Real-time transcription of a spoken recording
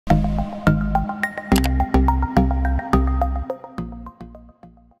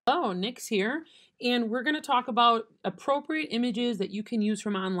Nix here, and we're going to talk about appropriate images that you can use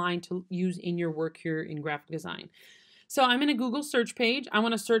from online to use in your work here in graphic design. So I'm in a Google search page. I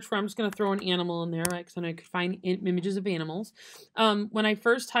want to search for, I'm just going to throw an animal in there, right? Because then I could find images of animals. When I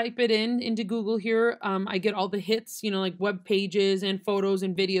first type it into Google here, I get all the hits, like web pages and photos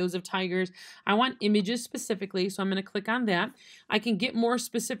and videos of tigers. I want images specifically, so I'm going to click on that. I can get more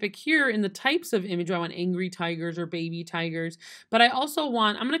specific here in the types of image. I want angry tigers or baby tigers. But I also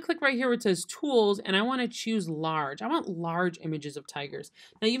want, I'm going to click right here where it says tools, and I want to choose large. I want large images of tigers.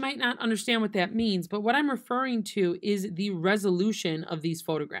 Now you might not understand what that means, but what I'm referring to is the resolution of these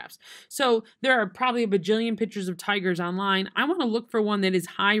photographs. So there are probably a bajillion pictures of tigers online. I want to look for one that is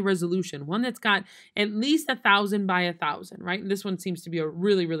high resolution, one that's got at least 1,000 by 1,000, right? And this one seems to be a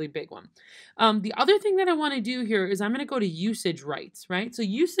really, really big one. The other thing that I want to do here is I'm going to go to usage rights, right? So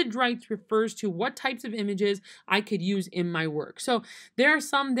usage rights refers to what types of images I could use in my work. So there are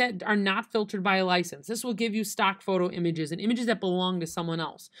some that are not filtered by a license. This will give you stock photo images and images that belong to someone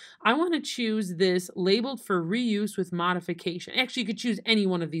else. I want to choose this labeled for reuse with modification. Actually, you could choose any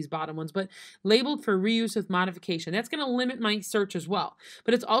one of these bottom ones, but labeled for reuse with modification. That's going to limit my search as well.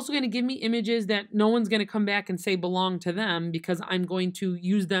 But it's also going to give me images that no one's going to come back and say belong to them because I'm going to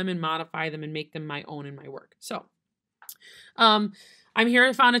use them and modify them and make them my own in my work. So, I'm here,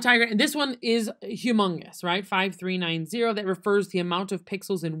 I found a tiger, and this one is humongous, right? 5390. That refers the amount of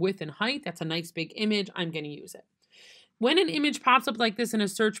pixels in width and height. That's a nice big image. I'm going to use it. When an image pops up like this in a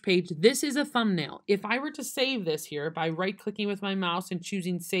search page, this is a thumbnail. If I were to save this here by right-clicking with my mouse and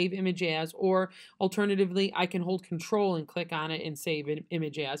choosing Save Image As, or alternatively, I can hold Control and click on it and Save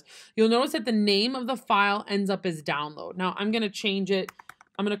Image As, you'll notice that the name of the file ends up as download. Now, I'm going to change it.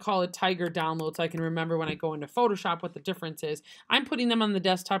 I'm going to call it Tiger Download so I can remember when I go into Photoshop what the difference is. I'm putting them on the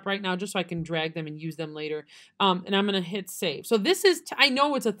desktop right now just so I can drag them and use them later. And I'm going to hit save. So this is, I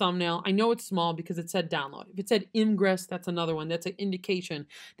know it's a thumbnail. I know it's small because it said download. If it said ingress, that's another one. That's an indication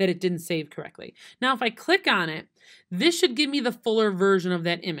that it didn't save correctly. Now, if I click on it, this should give me the fuller version of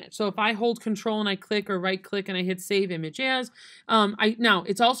that image. So if I hold Control and I click or right click and I hit Save Image As, now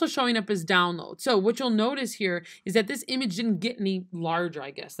it's also showing up as download. So what you'll notice here is that this image didn't get any larger, I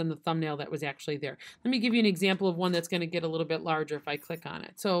guess, than the thumbnail that was actually there. Let me give you an example of one that's going to get a little bit larger if I click on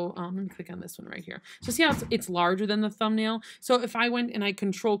it. So let me click on this one right here. So see how it's larger than the thumbnail? So if I went and I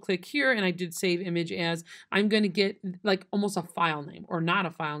Control click here and I did Save Image As, I'm going to get like almost a file name, or not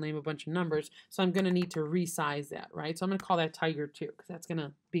a file name, a bunch of numbers. So I'm going to need to resize that, right? So I'm going to call that Tiger 2 because that's going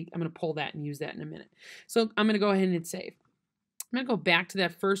to be, I'm going to pull that and use that in a minute. So I'm going to go ahead and hit save. I'm going to go back to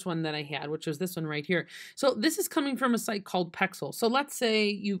that first one that I had, which was this one right here. So this is coming from a site called Pexel. So let's say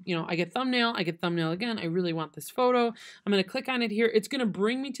I get thumbnail again. I really want this photo. I'm going to click on it here. It's going to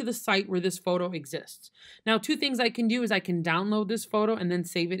bring me to the site where this photo exists. Now, two things I can do is I can download this photo and then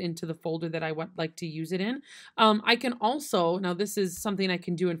save it into the folder that I would like to use it in. I can also, now this is something I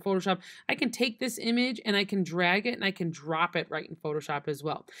can do in Photoshop. I can take this image and I can drag it and I can drop it right in Photoshop as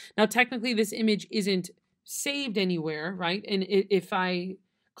well. Now, technically this image isn't saved anywhere, right? And if I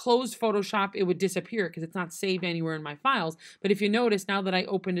closed Photoshop, it would disappear because it's not saved anywhere in my files. But if you notice, now that I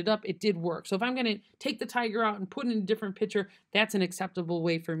opened it up, it did work. So if I'm going to take the tiger out and put it in a different picture, that's an acceptable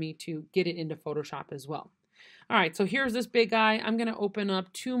way for me to get it into Photoshop as well. All right, so here's this big guy. I'm going to open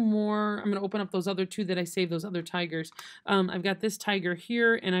up two more. I'm going to open up those other two that I saved, those other tigers. I've got this tiger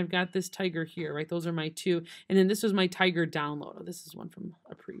here, and I've got this tiger here, right? Those are my two. And then this was my tiger download. Oh, this is one from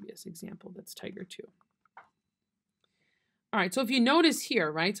a previous example. That's Tiger 2. All right, so if you notice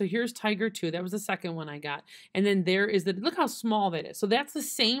here, right, so here's Tiger 2. That was the second one I got. And then there is the, look how small that is. So that's the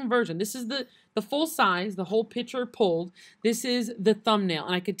same version. This is the full size, the whole picture pulled. This is the thumbnail.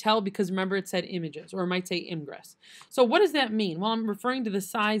 And I could tell because remember it said images, or it might say ingress. So what does that mean? Well, I'm referring to the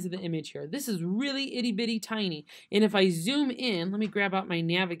size of the image here. This is really itty bitty tiny. And if I zoom in, let me grab out my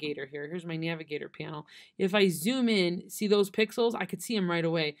navigator here. Here's my navigator panel. If I zoom in, see those pixels? I could see them right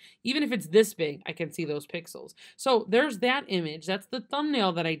away. Even if it's this big, I can see those pixels. So there's that image. That's the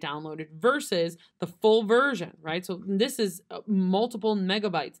thumbnail that I downloaded versus the full version, right? So this is multiple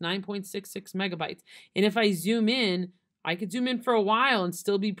megabytes, 9.66 megabytes. And if I zoom in, I could zoom in for a while and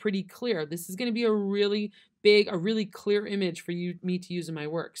still be pretty clear. This is going to be a really big, a really clear image for me to use in my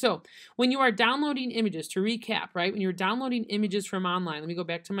work. So when you are downloading images, to recap, right? When you're downloading images from online, let me go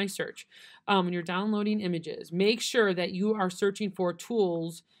back to my search. When you're downloading images, make sure that you are searching for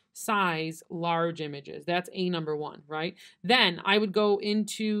tools, size, large images. That's number one, right? Then I would go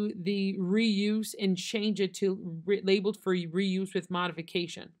into the reuse and change it to labeled for reuse with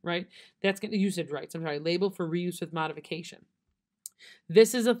modification, right? That's going to usage rights. I'm sorry, labeled for reuse with modification.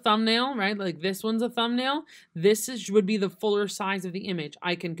 This is a thumbnail, right? Like this one's a thumbnail. Would be the fuller size of the image.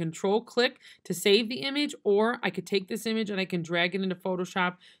 I can control click to save the image, or I could take this image and I can drag it into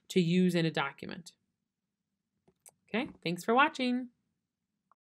Photoshop to use in a document. Okay, thanks for watching.